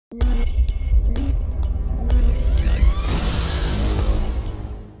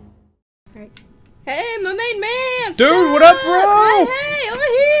Alright. Hey, my main man! Dude, what up, bro? Hey, over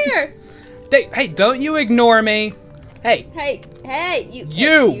here! Hey, don't you ignore me. Hey. Hey,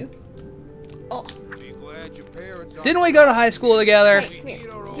 You! Oh. Didn't we go to high school together? Hey, come here.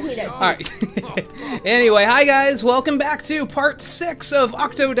 Give me that suit. Alright. Anyway, hi guys, welcome back to part 6 of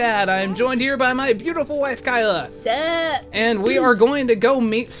Octodad. I am joined here by my beautiful wife, Kyla. Sup? And we are going to go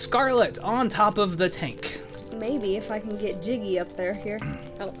meet Scarlet on top of the tank. Maybe if I can get Jiggy up there. Here.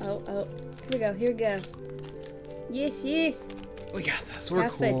 Oh. Here we go. Yes. We got this, we're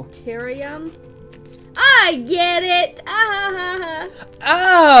cool. Cafeterium. I get it!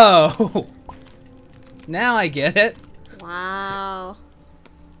 Oh! Now I get it. Wow.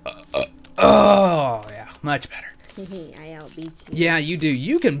 Oh, yeah, much better. I outbeat you. Yeah, you do.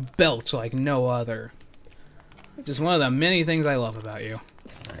 You can belch like no other. Just one of the many things I love about you.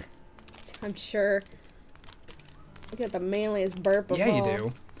 I'm sure. You got the manliest burp of all. Yeah, you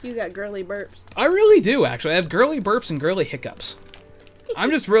do. You got girly burps. I really do, actually. I have girly burps and girly hiccups.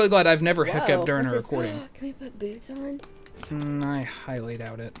 I'm just really glad I've never hiccuped during a recording. Can we put boots on? I highly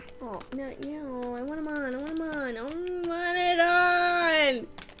doubt it. Oh, no, I want them on. I want it on.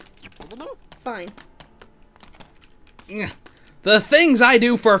 Fine. The things I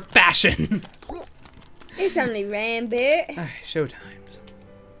do for fashion. It's only Rambit. Showtimes.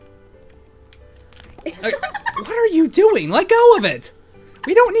 What are you doing? Let go of it.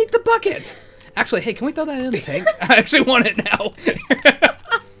 We don't need the bucket. Actually, hey, can we throw that in the tank? I actually want it now.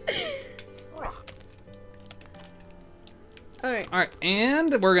 Alright,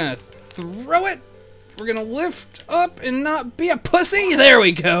 and we're gonna throw it. We're gonna lift up and not be a pussy. There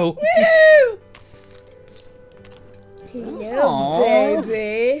we go. Woo! Hello, Aww.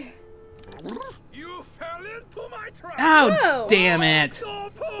 baby. You fell into my trap. Oh, Whoa. damn it.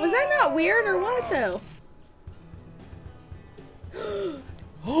 Was that not weird or what, though?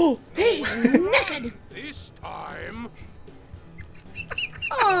 Oh, He's naked. This time.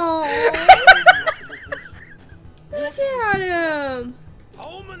 Oh. Look at him.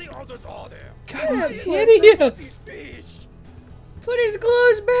 How many others are there? God, he's hideous. Fish. Put his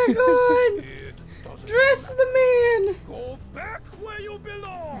clothes back on. It doesn't Dress the man. go back where you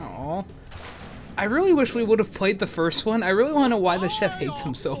belong. Aw. I really wish we would have played the first one. I really want to know why the chef hates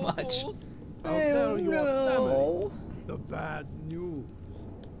him so much. I'll Oh, tell your no. family the bad news.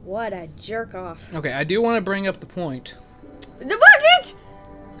 What a jerk off. Okay, I do want to bring up the point. The bucket!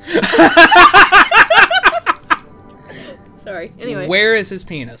 Sorry. Anyway. Where is his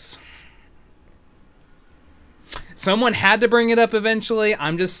penis? Someone had to bring it up eventually.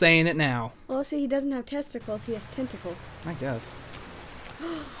 I'm just saying it now. Well, see, he doesn't have testicles. He has tentacles. I guess.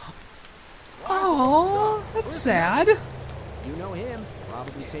 Oh, that's sad. You know him.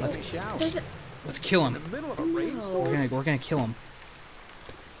 Probably taking a shower. Let's kill In the him. middle of a rainstorm. We're gonna kill him.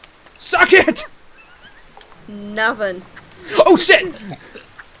 Suck it! Nothing. Oh shit!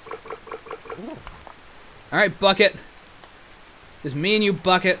 Alright, Bucket. Just me and you,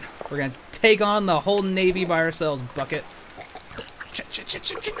 Bucket. We're gonna take on the whole Navy by ourselves, Bucket.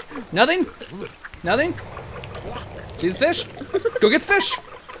 Nothing? Nothing? See the fish? Go get the fish!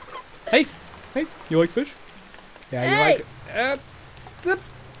 Hey! Hey, you like fish? Yeah, you Hey. like it.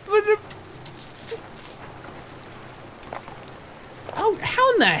 Oh,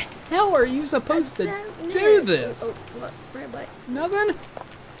 how in the hell are you supposed to do this? Oh, what? Red light. Nothing?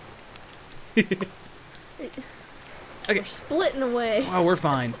 Okay. We're splitting away. Oh, we're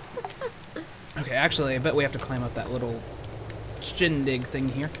fine. Okay, actually, I bet we have to climb up that little shindig thing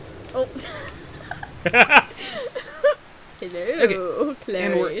here. Oh. Hello,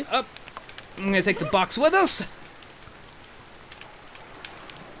 Clarice. And we're up. I'm gonna take the box with us.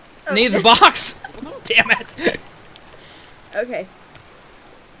 Okay. Need the box? Damn it. Okay.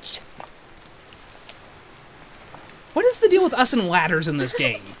 What is the deal with us and ladders in this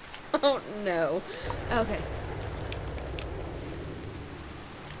game? Oh no. Okay.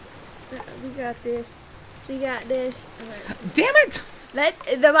 We got this. We got this. Right. Damn it! Let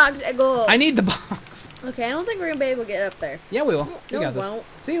the box go. I need the box. Okay, I don't think we're gonna be able to get up there. Yeah, we will. We No, got this. won't.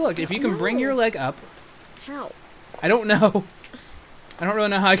 See, look, if you can bring your leg up. How? I don't know. I don't really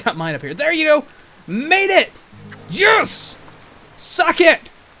know how I got mine up here. There you go! Made it! Yes! Suck it!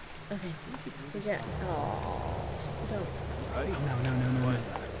 Okay. We got. Oh. Don't. Oh, no.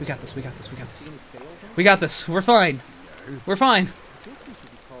 We got this. We got this. We're fine. We're fine.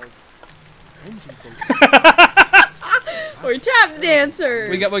 We're tap dancers.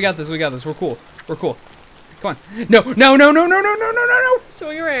 We got this. We're cool. Come on. No.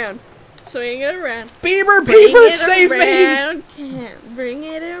 Swing around. Swing it around. Beaver, Bring beaver, it save me! around town. Bring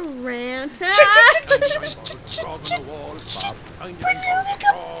it around town.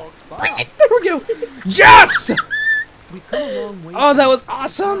 Bring it. There we go. Yes! We've come a long way. Oh, that was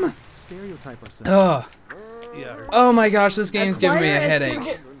awesome. Stereotype ourselves. Oh, Yeah. oh my gosh, this game's giving me a Acquire headache.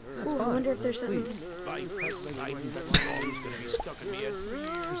 suitable- Ooh, I wonder if there's something.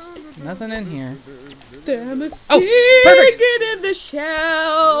 Nothing in here. Them a Oh, perfect. singing in the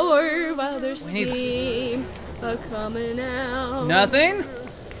shower while there's We need this. steam a coming out. Nothing?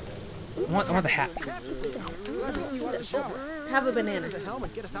 I want the hat. Have a banana. The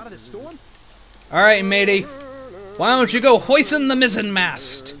helmet get us out of this storm. All right, matey. Why don't you go hoisting the mizzen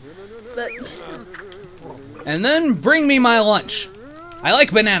mast? But And then bring me my lunch. I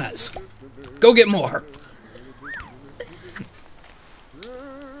like bananas. Go get more.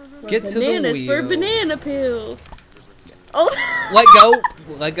 Get to the bananas wheel. for banana pills. Oh,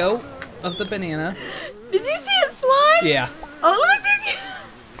 Let go of the banana. did you see it slide? Yeah. Oh,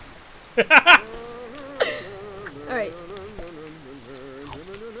 look there. All right.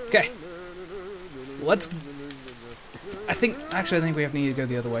 Okay. Let's. I think we need to go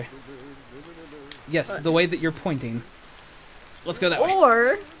the other way. Yes, the way that you're pointing. Let's go that way.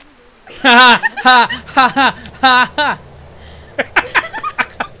 Or Ha ha ha ha ha ha.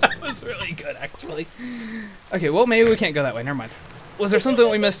 That was really good, actually. Okay, well maybe we can't go that way. Never mind. Was there something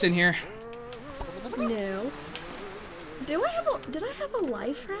we missed in here? no. Did I have a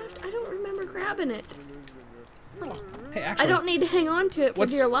life raft? I don't remember grabbing it. Hey, I actually, don't need to hang on to it for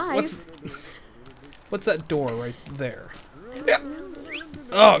dear life. What's that door right there?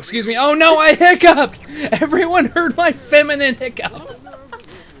 Oh, excuse me. Oh no, I hiccuped! Everyone heard my feminine hiccup.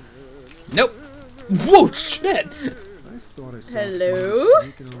 Nope. Whoa, shit! Hello?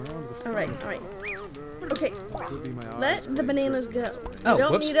 Alright. Okay, let the bananas go. Oh, You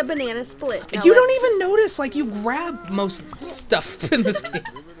don't whoops. need a banana split. Now You let- don't even notice, like, you grab most stuff in this game.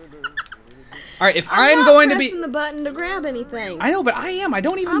 Alright, if I'm not going to be... pressing the button to grab anything. I know, but I am. I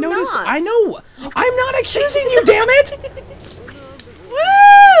don't even I'm notice. not. I know. I'm not accusing you, damn it!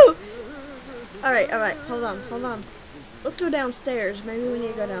 Woo! Alright, hold on. Let's go downstairs. Maybe we need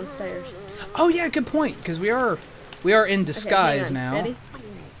to go downstairs. Oh yeah, good point. Because we are in disguise okay, hang on. now. Ready?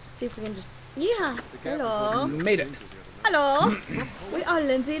 See if we can just... Yeah. Hello. Made it. Hello. We are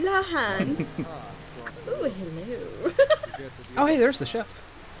Lindsay Lohan. Ooh, hello. Oh hey, there's the chef.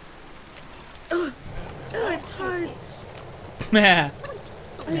 Oh, it's hard. Yeah.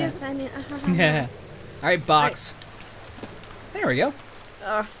 Oh, yeah, funny. Yeah. All right, box. There we go.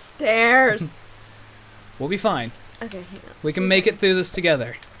 Oh, stairs. We'll be fine. Okay, hang on. We can make it through this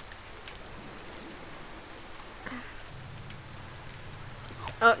together.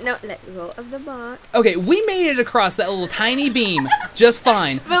 Oh, no, let go of the box. Okay, we made it across that little tiny beam just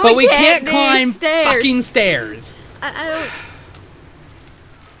fine, But but we we can't can't do climb stairs. fucking stairs. I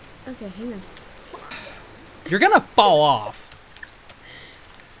don't... Okay, hang on. You're gonna fall off.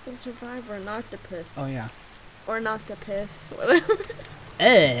 We'll survive or an octopus. Oh yeah. Or an octopus. Whatever.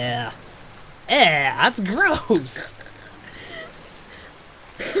 That's gross.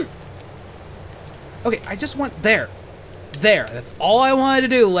 Okay, I just want there. That's all I wanted to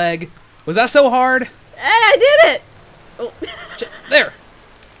do, leg. Was that so hard? Hey, I did it! Oh. There.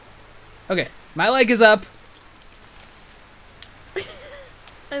 Okay, my leg is up.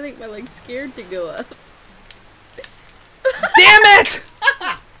 I think my leg's scared to go up. Damn it!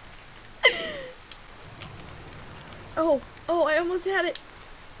 Oh, I almost had it.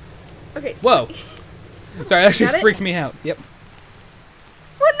 Okay, Whoa. Sorry, that actually Got it? freaked me out. Yep.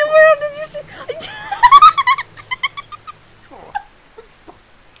 What in the world did you say?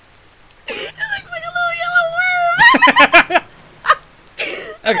 It looks like a little yellow worm.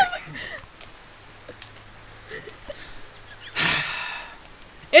 Okay.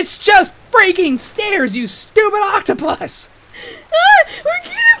 It's just freaking stairs, you stupid octopus! We're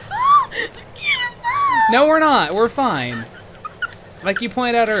gonna fall. We're gonna fall. No, we're not. We're fine. Like you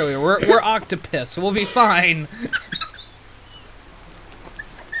pointed out earlier, we're octopus. We'll be fine.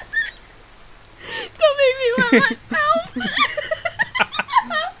 Don't make me wet myself.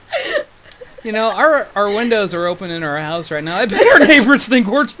 You know, our windows are open in our house right now. I bet our neighbors think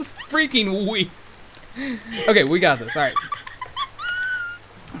we're just freaking weird. Okay, we got this. All right.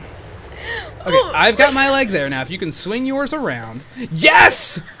 Okay, I've got my leg there now. If you can swing yours around.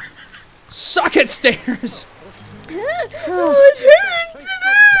 Yes! Suck it, stairs! Oh, it hurts.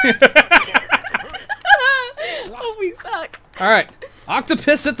 Oh, we suck. Alright,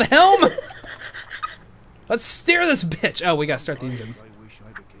 octopus at the helm! Let's steer this bitch! Oh, we gotta start the engines.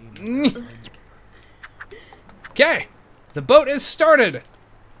 Okay, the boat is started!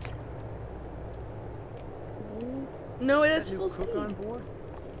 No, it's That new full cook speed. on board?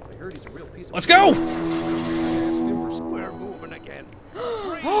 I heard he's a real piece of Let's go! We're moving again.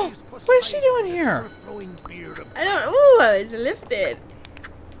 What is she doing here? I don't. Ooh, it's lifted.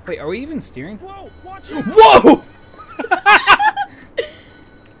 Wait, are we even steering? Whoa, watch out! Whoa!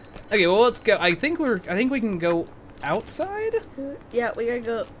 Okay, well let's go. I think we can go outside. Yeah, we gotta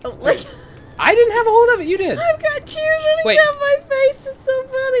go. Oh, like I didn't have a hold of it. You did. I've got tears running Wait. down my face. It's so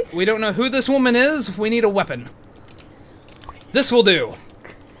funny. We don't know who this woman is. We need a weapon. This will do.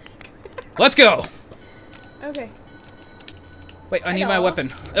 Let's go. Okay. Wait, I need my Hello.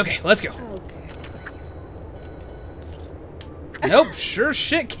 weapon. Okay, let's go. Okay. Nope, sure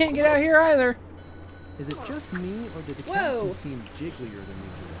shit can't get out here either. Is it just me, or did the Whoa. captain seem jigglier than usual?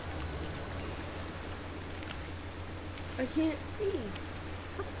 I can't see.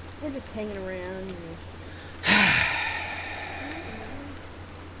 We're just hanging around.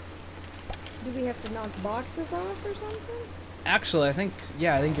 Do we have to knock boxes off or something? Actually, I think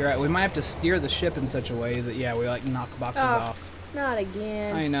you're right. We might have to steer the ship in such a way that, yeah, we like knock boxes off. Not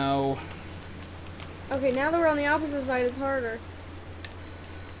again. I know. Okay, now that we're on the opposite side, it's harder.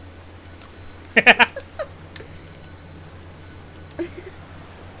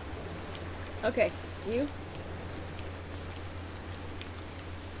 Okay, you.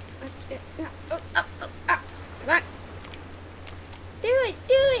 Come on. Do it,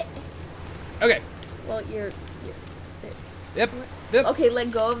 do it. Okay. Well, you're Yep. Yep. okay.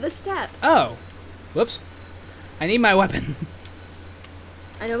 Let go of the step. Oh. Whoops. I need my weapon.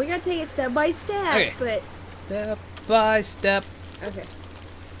 I know we gotta take it step by step, Okay. but Step by step. okay.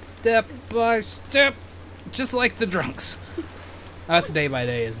 Step by step. Just like the drunks. Oh, that's day by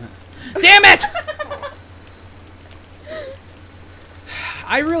day, isn't it? Damn it!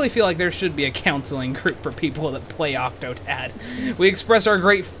 I really feel like there should be a counseling group for people that play Octodad. We express our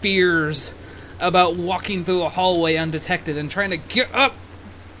great fears about walking through a hallway undetected and trying to get up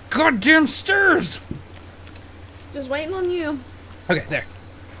goddamn stairs! Just waiting on you. Okay, there.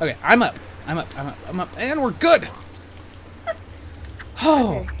 Okay, I'm up. I'm up. I'm up. I'm up. And we're good!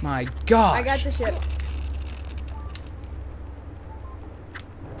 Oh Okay. my gosh. I got the ship.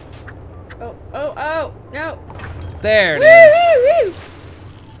 Oh, oh, oh, no. There it Woo, is. woo, woo.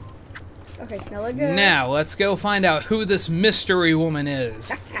 Okay, now let go. Now, let's go find out who this mystery woman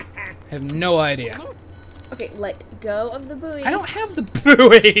is. I have no idea. Okay, let go of the buoy. I don't have the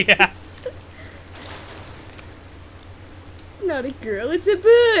buoy. It's not a girl, it's a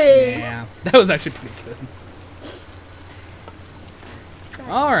buoy. Yeah, that was actually pretty good.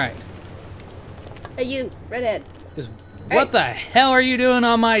 Alright. Hey, you, redhead. What the hell are you doing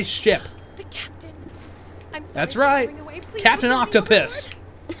on my ship? The captain. I'm sorry That's for right. going away. Please Captain don't put me Octopus.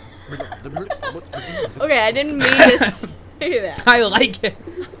 Okay, I didn't mean to say that. I like it.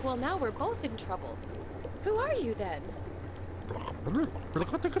 overboard. Well, now we're both in trouble. Who are you then?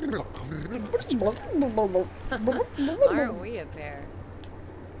 Aren't we a pair?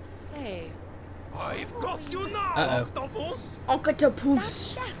 Say, I've got you now, Uh-oh. Octopus!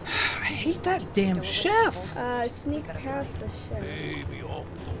 Octopus. chef. I hate that damn chef. Sneak past the chef. Baby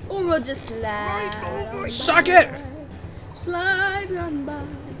Octopus. Or we'll just slide on Suck by. it! Slide on by.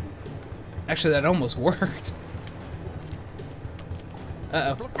 Actually, that almost worked.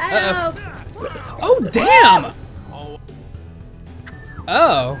 Uh-oh. Oh, Oh, damn!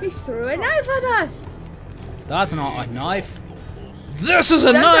 Oh, he threw a knife at us. that's not a knife. This is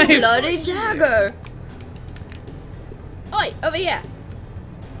a That's a knife! bloody dagger. Oi, over here.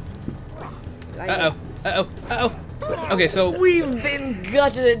 Uh-oh. Uh-oh. Uh-oh. Okay, so We've been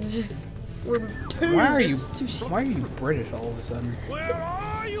gutted. We're why are you British all of a sudden? Where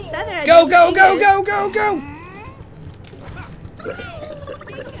are you? Go, go, go, go, go, go!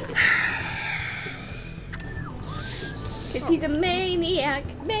 Cause he's a maniac,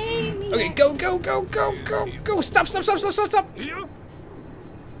 maniac. Okay, go, go, go, go, go, go! Stop, stop, stop, stop, stop, stop! Here?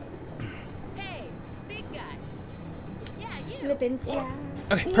 Hey, big guy. Yeah, you. Slip and slide.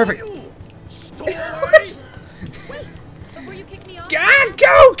 Okay, perfect. Stop away! Before you kick me off. Ah,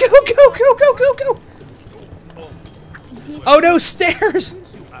 go, go, go, go, go, go, go! Oh no, stairs!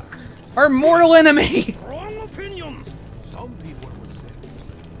 Our mortal enemy! Wrong opinions! Some people would say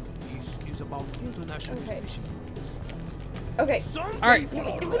this is about international Okay. fishing. Okay. Some Alright. people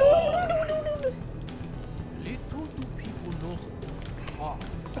little do people know how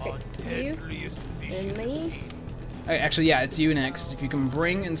Okay, the you deadliest fish and in the me. sea. Okay, actually, yeah, it's you next. If you can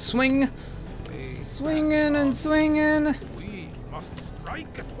bring and swing. Way Swinging and swinging. we must strike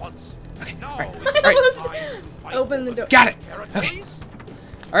at once. Okay, Now alright, is alright. time to fight Open the over door. Got it! carrot Okay. case.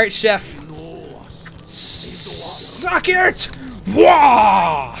 Alright, chef. Know us. Suck it!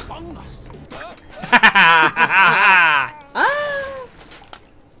 Wah! Among us.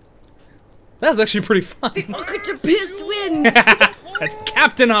 That's actually pretty fun. Octopus wins! That's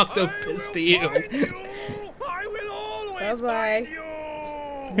Captain Octopus to you. I will always Bye-bye.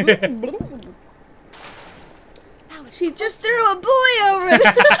 find you. That was She just threw a boy over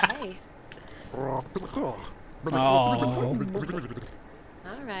there. hey. Oh.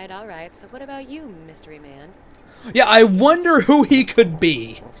 All right. So what about you, mystery man? Yeah, I wonder who he could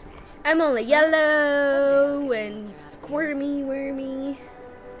be. I'm only yellow and squirmy, wormy.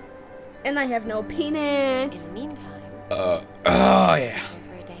 And I have no penis. In the meantime, Oh, yeah.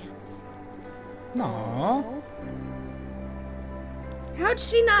 for a dance. Aww. How'd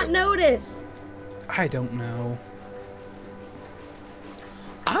she not notice? I don't know.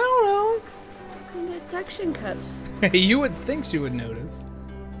 I don't The suction cups. know. You would think she would notice.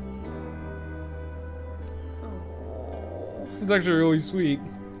 Oh, It's actually really sweet.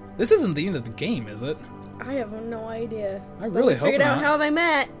 This isn't the end of the game, is it? I have no idea. I really hope Figured out not. how they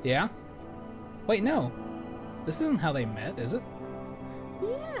met. Yeah? Wait, no. This isn't how they met, is it?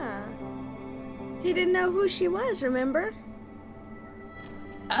 Yeah. He didn't know who she was, remember?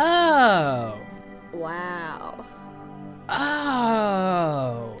 Oh. Wow.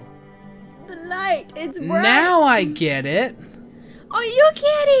 Oh. The light, it's bright. Now I get it. Oh, you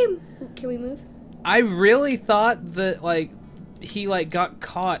get him. Can we move? I really thought that, like, he, like, got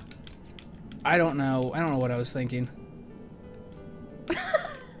caught. I don't know. I don't know what I was thinking.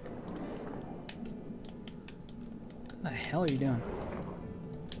 What the hell are you doing?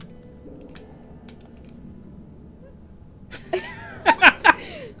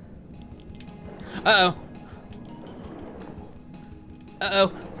 Uh-oh.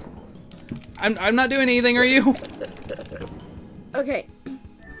 Uh-oh. I'm not doing anything, are you? Okay.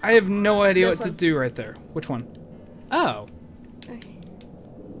 I have no idea This what to one. do right there. Which one? Oh. Okay.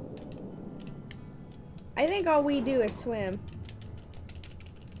 I think all we do is swim.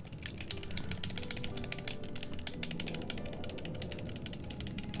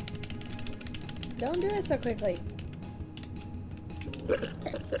 Don't do it so quickly.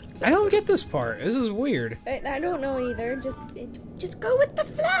 I don't get this part. This is weird. I don't know either. Just go with the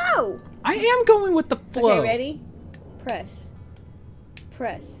flow. I am going with the flow. Okay, ready? Press.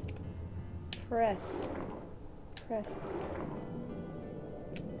 Press. Press. Press.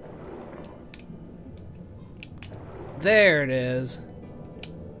 There it is.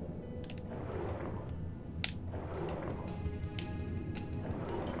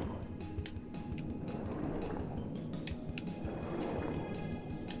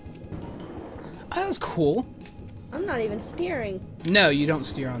 Oh, that was cool. I'm not even steering. No, you don't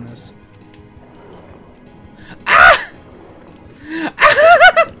steer on this. Ah!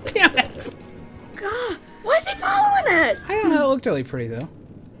 Damn it! God, why is he following us? I don't know. It looked really pretty though.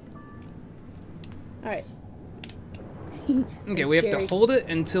 All right. Okay, we have to scary. hold it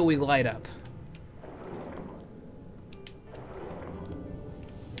until we light up.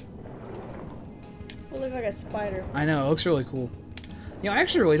 We look like a spider. I know, it looks really cool. You know, I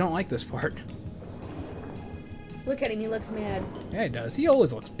actually really don't like this part. Look at him. He looks mad. Yeah, he does. He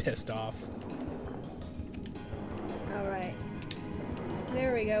always looks pissed off. All right.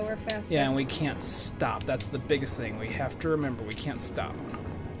 There we go. We're faster. Yeah, and we can't stop. That's the biggest thing. We have to remember we can't stop.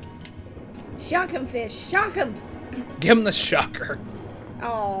 Shock him, fish. Shock him. Give him the shocker.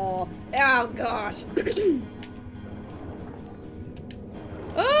 Oh. Oh gosh.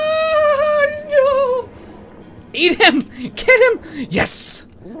 Oh no! Eat him! Get him! Yes!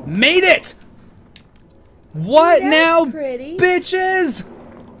 Made it! What That's now, pretty. bitches?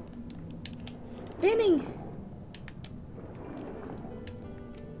 Spinning.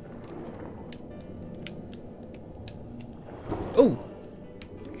 Oh.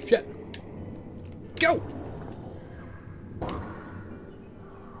 Shit. Go!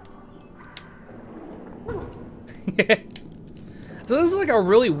 So this is like a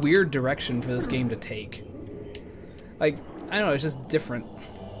really weird direction for this game to take. Like, I don't know, it's just different.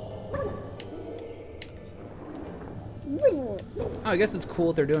 Oh, I guess it's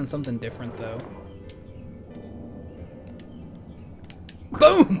cool if they're doing something different, though.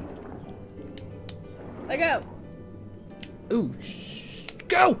 Boom! Let go. Ooh,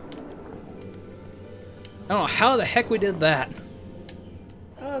 go! I don't know how the heck we did that.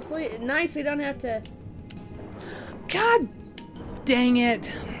 Oh, sweet. Nice. We don't have to. God dang it.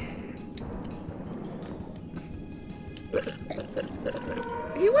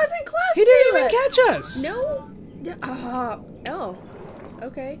 He wasn't close. He didn't to even it. catch us! No. Oh.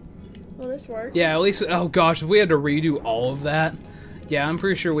 Okay. Well, this works. Yeah, at least, oh gosh, if we had to redo all of that, yeah, I'm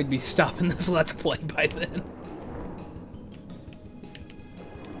pretty sure we'd be stopping this Let's Play by then.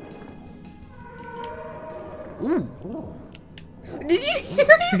 Ooh. Did you hear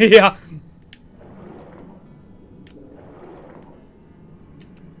him? Yeah.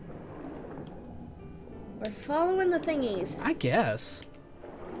 following the thingies. I guess.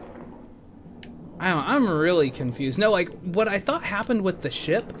 I'm really confused. No, like, what I thought happened with the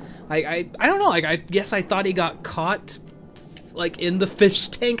ship, I don't know, like, I guess I thought he got caught, like, in the fish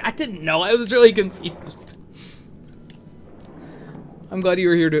tank. I didn't know. I was really confused. I'm glad you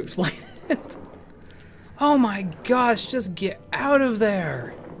were here to explain it. Oh my gosh, just get out of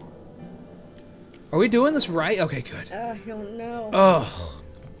there. Are we doing this right? Okay, good. I don't know. Oh.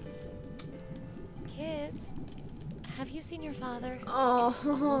 Kids, have you seen your father? Oh.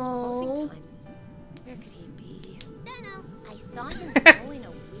 Almost closing time. Where could he be? Dunno. I saw him blowing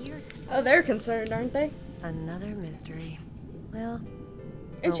a weird. Oh, they're concerned, aren't they? Another mystery. Well, And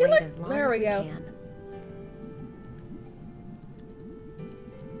we'll she wait look. as long There as we go. can.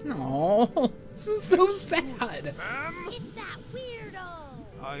 No, this is so sad. It's that weirdo.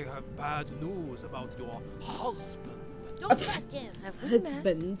 I have bad news about your husband. Don't trust him. Have we met?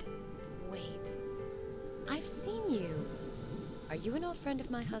 Husband. Wait. I've seen you. Are you an old friend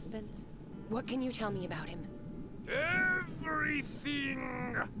of my husband's? What can you tell me about him? Everything.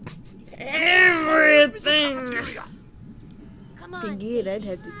 Everything. Come on. Figured I'd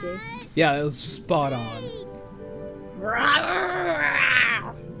have to say. Yeah, that was spot on.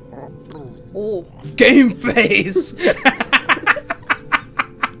 Oh. Game face!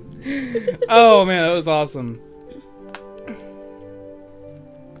 Oh man, that was awesome.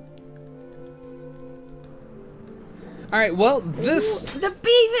 Alright, well, this... The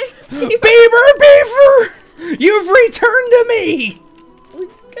beaver. Beaver! You've returned to me! We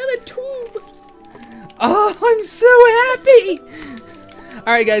got a tube. Oh, I'm so happy!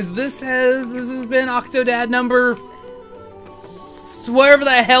 Alright guys, this has been Octodad number... whatever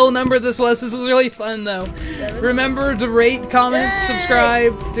the hell number this was. This was really fun though. Remember to rate, comment,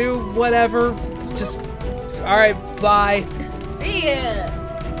 subscribe, do whatever. Just... Alright, bye. See ya.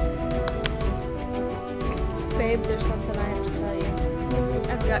 Babe, there's something I have to tell you.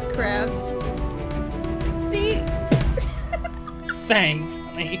 I've got crabs. See? Thanks,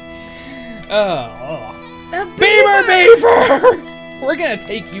 honey. Oh. A Beaver! We're gonna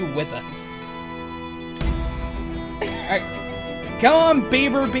take you with us. Alright. Come on,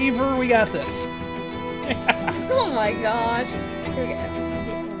 Beaver, we got this. Oh my gosh. Here we go.